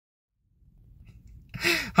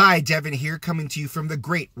Hi, Devin here, coming to you from the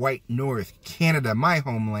Great White North, Canada, my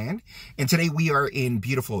homeland. And today we are in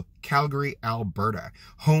beautiful Calgary, Alberta,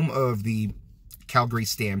 home of the Calgary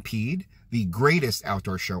Stampede, the greatest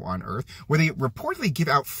outdoor show on earth, where they reportedly give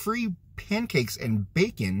out free pancakes and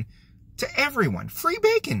bacon to everyone. Free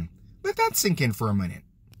bacon. Let that sink in for a minute.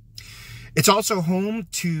 It's also home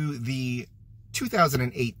to the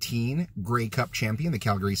 2018 Grey Cup champion, the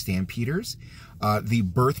Calgary Stampeders, the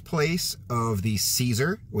birthplace of the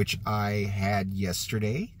Caesar, which I had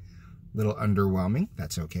yesterday. A little underwhelming,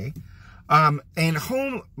 that's okay. And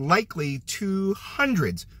home likely to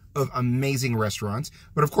hundreds of amazing restaurants.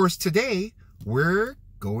 But of course, today we're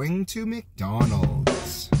going to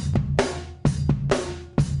McDonald's.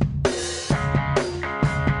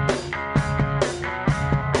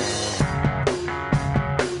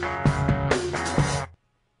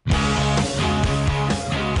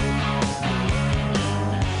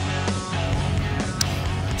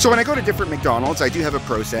 So when I go to different McDonald's, I do have a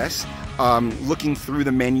process looking through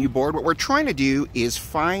the menu board. What we're trying to do is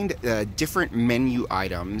find different menu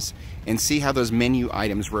items and see how those menu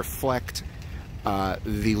items reflect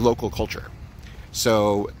the local culture.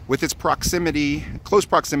 So with its proximity, close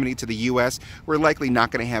proximity to the US, we're likely not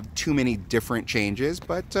going to have too many different changes,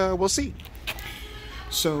 but we'll see.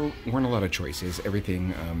 So we're in a lot of choices.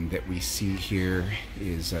 Everything that we see here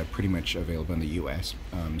is pretty much available in the US.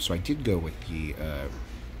 So I did go with the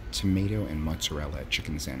tomato and mozzarella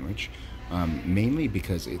chicken sandwich, mainly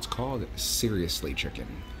because it's called Seriously Chicken.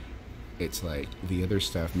 It's like the other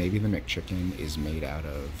stuff, maybe the McChicken is made out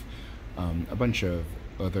of a bunch of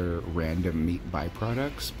other random meat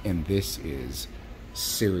byproducts, and this is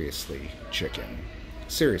Seriously Chicken.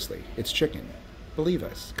 Seriously, it's chicken. Believe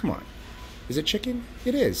us. Come on. Is it chicken?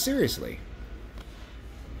 It is. Seriously.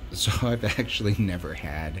 So I've actually never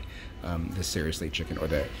had the Seriously Chicken or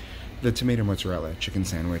the tomato mozzarella chicken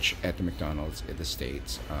sandwich at the McDonald's in the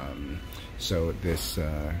States. So this,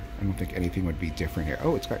 I don't think anything would be different here.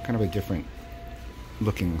 Oh, it's got kind of a different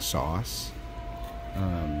looking sauce.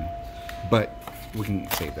 But we can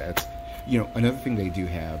save that. You know, another thing they do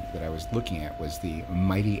have that I was looking at was the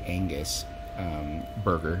Mighty Angus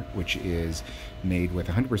burger, which is made with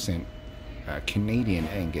 100% Canadian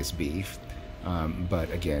Angus beef.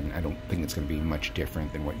 But again, I don't think it's going to be much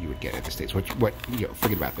different than what you would get at the States. What you know,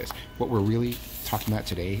 forget about this. What we're really talking about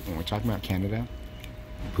today, when we're talking about Canada,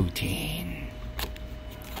 poutine.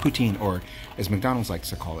 Poutine, or as McDonald's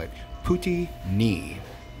likes to call it, poutine.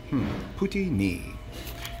 Poutine.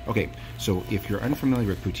 Okay, so if you're unfamiliar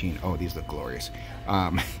with poutine, oh, these look glorious.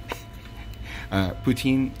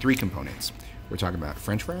 Poutine, 3 components. We're talking about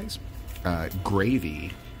French fries,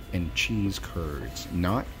 gravy, and cheese curds,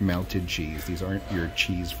 not melted cheese. These aren't your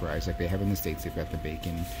cheese fries like they have in the States. They've got the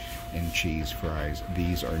bacon and cheese fries.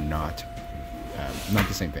 These are not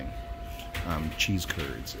the same thing. Cheese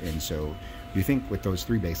curds. And so you think with those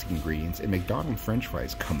 3 basic ingredients, and McDonald's French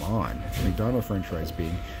fries, come on. McDonald's French fries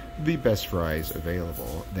being the best fries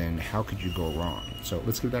available, then how could you go wrong? So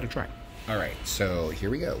let's give that a try. All right, so here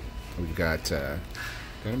we go. We've got,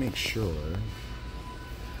 gotta make sure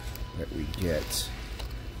that we get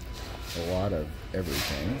a lot of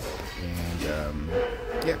everything, and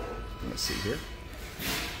yeah, let's see here.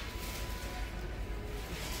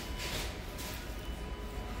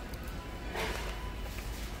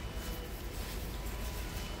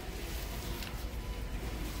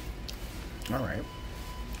 All right.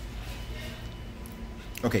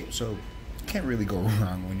 Okay, so can't really go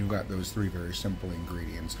wrong when you've got those 3 very simple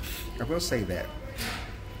ingredients. I will say that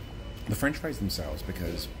the French fries themselves,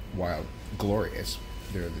 because while glorious,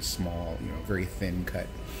 they're the small, you know, very thin cut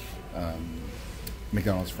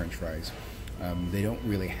McDonald's French fries. They don't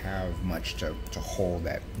really have much to hold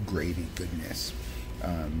that gravy goodness.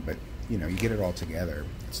 But, you know, you get it all together,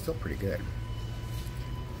 it's still pretty good.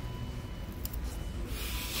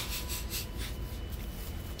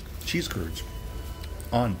 Cheese curds,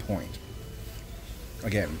 on point.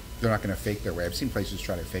 Again, they're not going to fake their way. I've seen places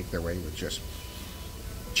try to fake their way with just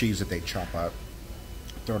cheese that they chop up,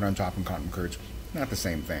 throw it on top and cotton curds. Not the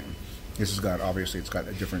same thing. This has got, obviously, it's got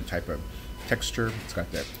a different type of texture. It's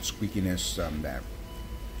got that squeakiness, that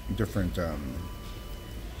different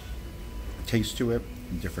taste to it,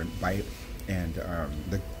 different bite, and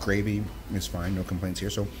the gravy is fine, no complaints here.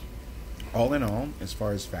 So all in all, as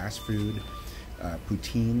far as fast food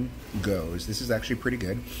poutine goes, this is actually pretty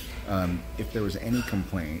good. If there was any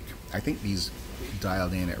complaint, I think these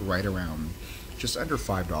dialed in at right around just under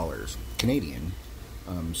 $5 Canadian.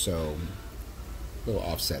 So a little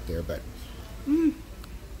offset there, but I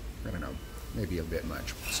don't know, maybe a bit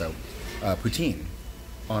much. So poutine,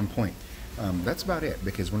 on point. That's about it,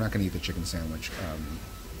 because we're not going to eat the chicken sandwich.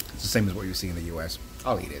 It's the same as what you see in the U.S.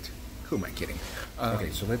 I'll eat it. Who am I kidding? Okay,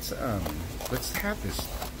 so let's have this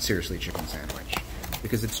seriously chicken sandwich,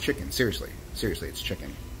 because it's chicken. Seriously, it's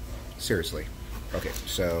chicken. Seriously. Okay,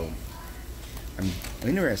 so I'm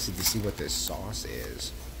interested to see what this sauce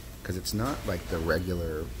is, because it's not like the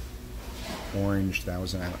regular orange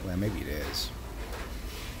Thousand Island lamb. Maybe it is.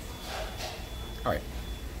 All right.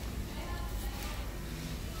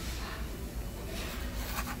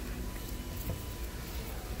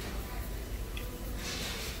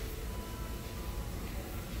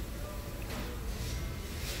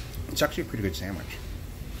 It's actually a pretty good sandwich.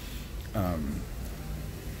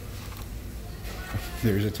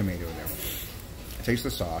 There's a tomato there. Taste the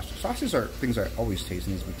sauce. Sauces are things I always taste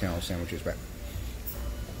in these McDonald's sandwiches, but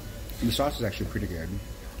the sauce is actually pretty good.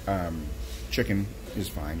 Chicken is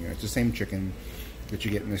fine. You know, it's the same chicken that you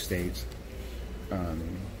get in the States.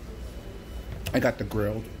 I got the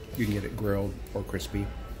grilled. You can get it grilled or crispy.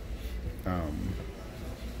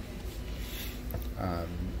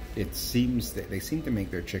 It seems that they seem to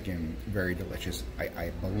make their chicken very delicious.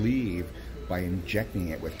 I believe by injecting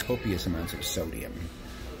it with copious amounts of sodium.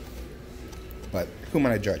 But who am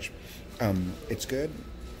I to judge? It's good.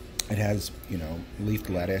 It has, you know, leafed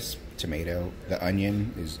lettuce, tomato. The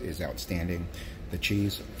onion is outstanding. The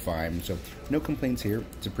cheese, fine. So no complaints here.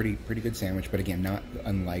 It's a pretty good sandwich, but again, not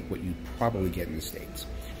unlike what you probably get in the States.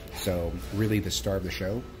 So really the star of the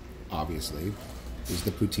show, obviously, is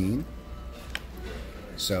the poutine.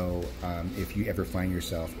 So if you ever find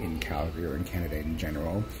yourself in Calgary or in Canada in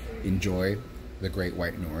general, enjoy the Great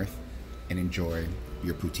White North and enjoy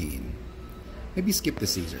your poutine. Maybe skip the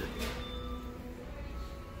Caesar.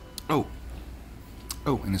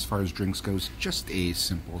 Oh, and as far as drinks goes, just a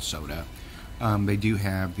simple soda. They do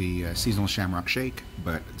have the seasonal Shamrock Shake,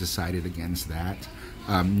 but decided against that.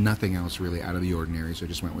 Nothing else really out of the ordinary, so I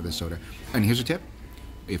just went with a soda. And here's a tip.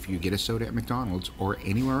 If you get a soda at McDonald's or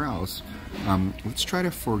anywhere else, let's try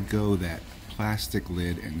to forego that plastic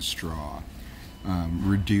lid and straw.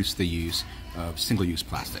 Reduce the use of single-use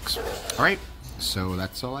plastics. All right, so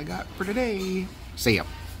that's all I got for today. See ya.